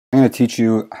I'm going to teach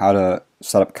you how to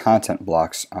set up content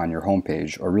blocks on your home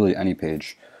page, or really any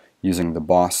page, using the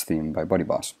Boss theme by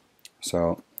BuddyBoss.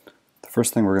 So the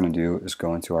first thing we're going to do is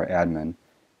go into our admin,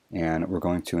 and we're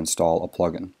going to install a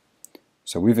plugin.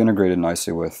 So we've integrated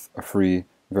nicely with a free,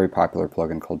 very popular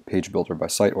plugin called Page Builder by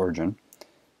SiteOrigin.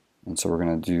 And so we're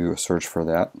going to do a search for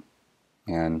that.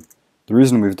 And the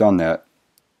reason we've done that,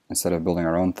 instead of building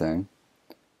our own thing,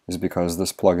 is because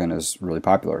this plugin is really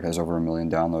popular. It has over 1 million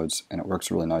downloads, and it works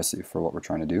really nicely for what we're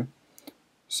trying to do.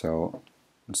 So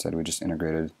instead we just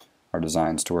integrated our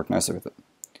designs to work nicely with it.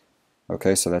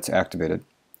 Okay, so that's activated.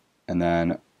 And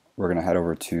then we're going to head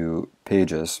over to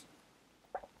Pages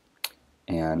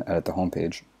and edit the home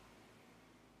page.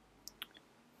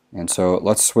 And so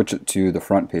let's switch it to the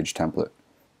front page template.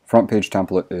 Front page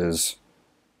template is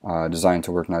designed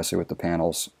to work nicely with the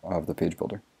panels of the page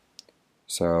builder.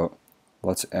 So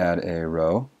let's add a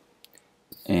row,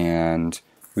 and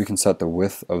we can set the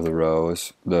width of the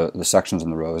rows, the sections in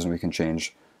the rows, and we can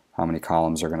change how many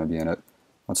columns are going to be in it.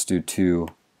 Let's do 2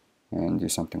 and do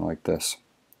something like this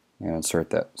and insert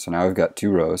that. So now we've got 2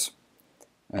 rows,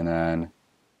 and then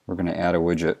we're going to add a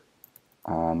widget.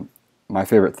 My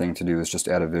favorite thing to do is just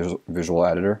add a visual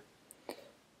editor,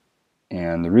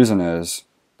 and the reason is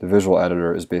the visual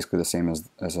editor is basically the same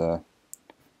as a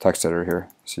text editor here,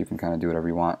 so you can kind of do whatever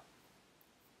you want.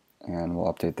 And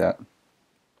we'll update that.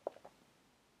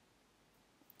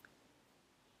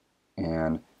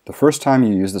 And the first time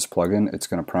you use this plugin, it's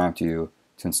going to prompt you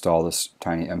to install this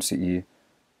tiny MCE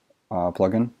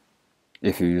plugin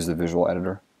if you use the visual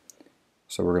editor.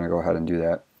 So we're going to go ahead and do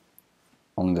that.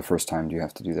 Only the first time do you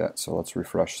have to do that. So let's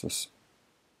refresh this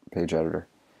page editor.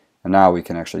 And now we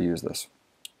can actually use this.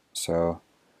 So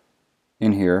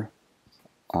in here,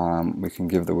 we can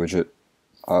give the widget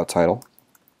a title.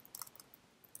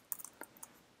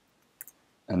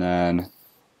 And then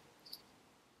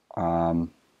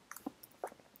I'm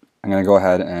going to go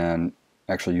ahead and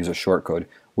actually use a shortcode.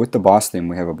 With the Boss theme,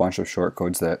 we have a bunch of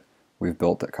shortcodes that we've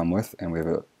built that come with, and we have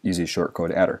an easy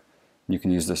shortcode adder. You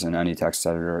can use this in any text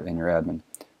editor in your admin.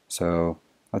 So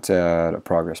let's add a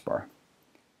progress bar.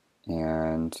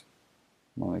 And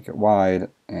we'll make it wide,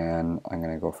 and I'm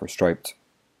going to go for striped.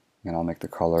 And I'll make the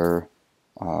color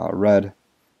red,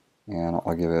 and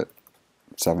I'll give it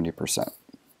 70%.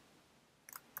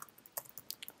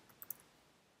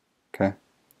 Okay,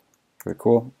 very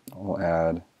cool. We'll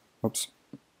add,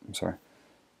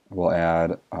 we'll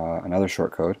add another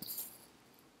shortcode,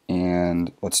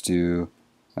 and let's do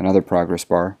another progress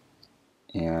bar,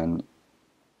 and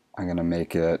I'm going to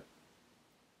make it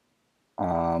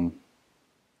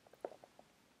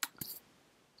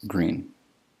green.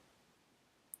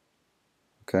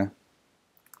 Okay.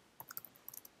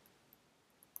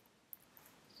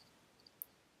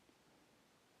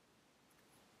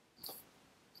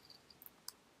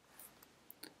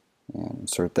 And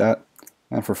insert that.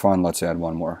 And for fun, let's add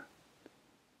one more.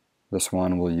 This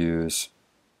one we'll use,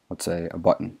 let's say, a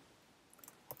button.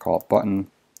 I'll call it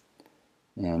button.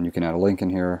 And you can add a link in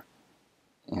here.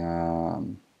 A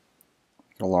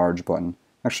large button.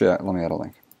 Actually, let me add a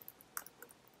link.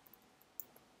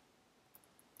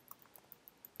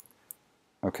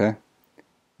 Okay.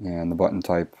 And the button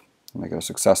type, we'll make it a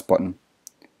success button.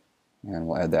 And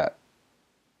we'll add that.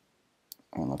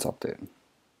 And let's update.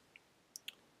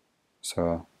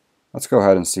 So let's go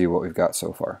ahead and see what we've got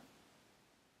so far.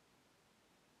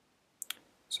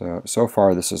 So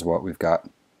far this is what we've got.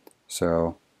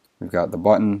 So we've got the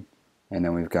button, and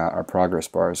then we've got our progress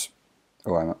bars.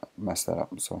 Oh, I messed that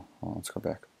up, so let's go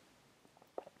back.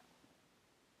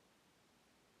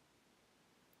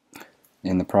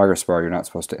 In the progress bar, you're not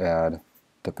supposed to add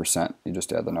the percent, you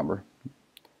just add the number.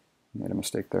 Made a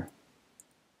mistake there.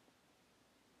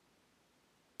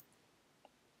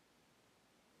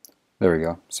 There we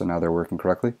go. So now they're working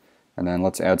correctly. And then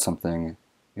let's add something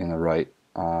in the right.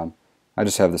 I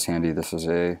just have this handy. This is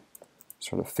a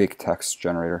sort of fake text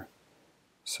generator.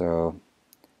 So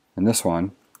in this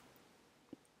one,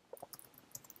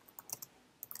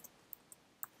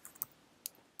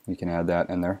 we can add that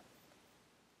in there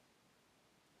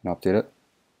and update it.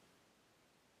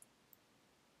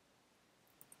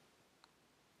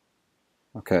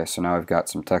 Okay, so now we've got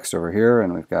some text over here,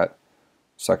 and we've got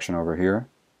section over here.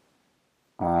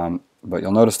 But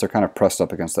you'll notice they're kind of pressed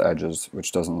up against the edges,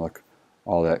 which doesn't look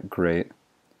all that great.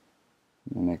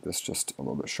 Let me make this just a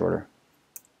little bit shorter.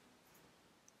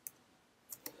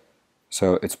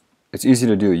 So it's easy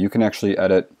to do. You can actually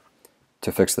edit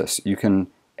to fix this. You can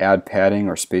add padding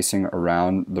or spacing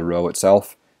around the row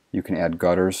itself. You can add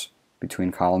gutters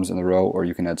between columns in the row, or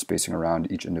you can add spacing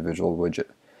around each individual widget,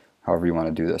 however you want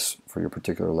to do this for your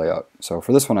particular layout. So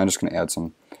for this one, I'm just going to add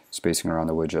some spacing around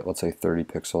the widget. Let's say 30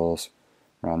 pixels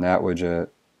around that widget,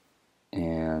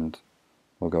 and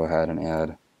we'll go ahead and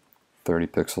add 30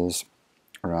 pixels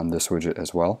around this widget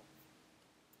as well.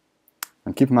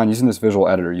 And keep in mind, using this visual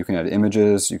editor, you can add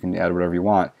images, you can add whatever you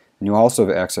want, and you also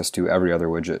have access to every other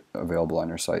widget available on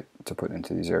your site to put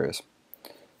into these areas.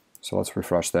 So let's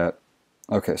refresh that.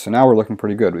 Okay, so now we're looking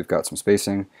pretty good. We've got some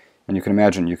spacing, and you can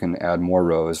imagine you can add more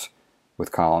rows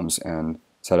with columns and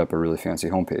set up a really fancy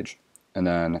home page. And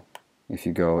then if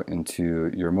you go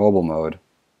into your mobile mode,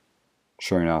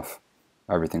 sure enough,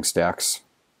 everything stacks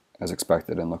as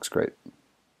expected and looks great.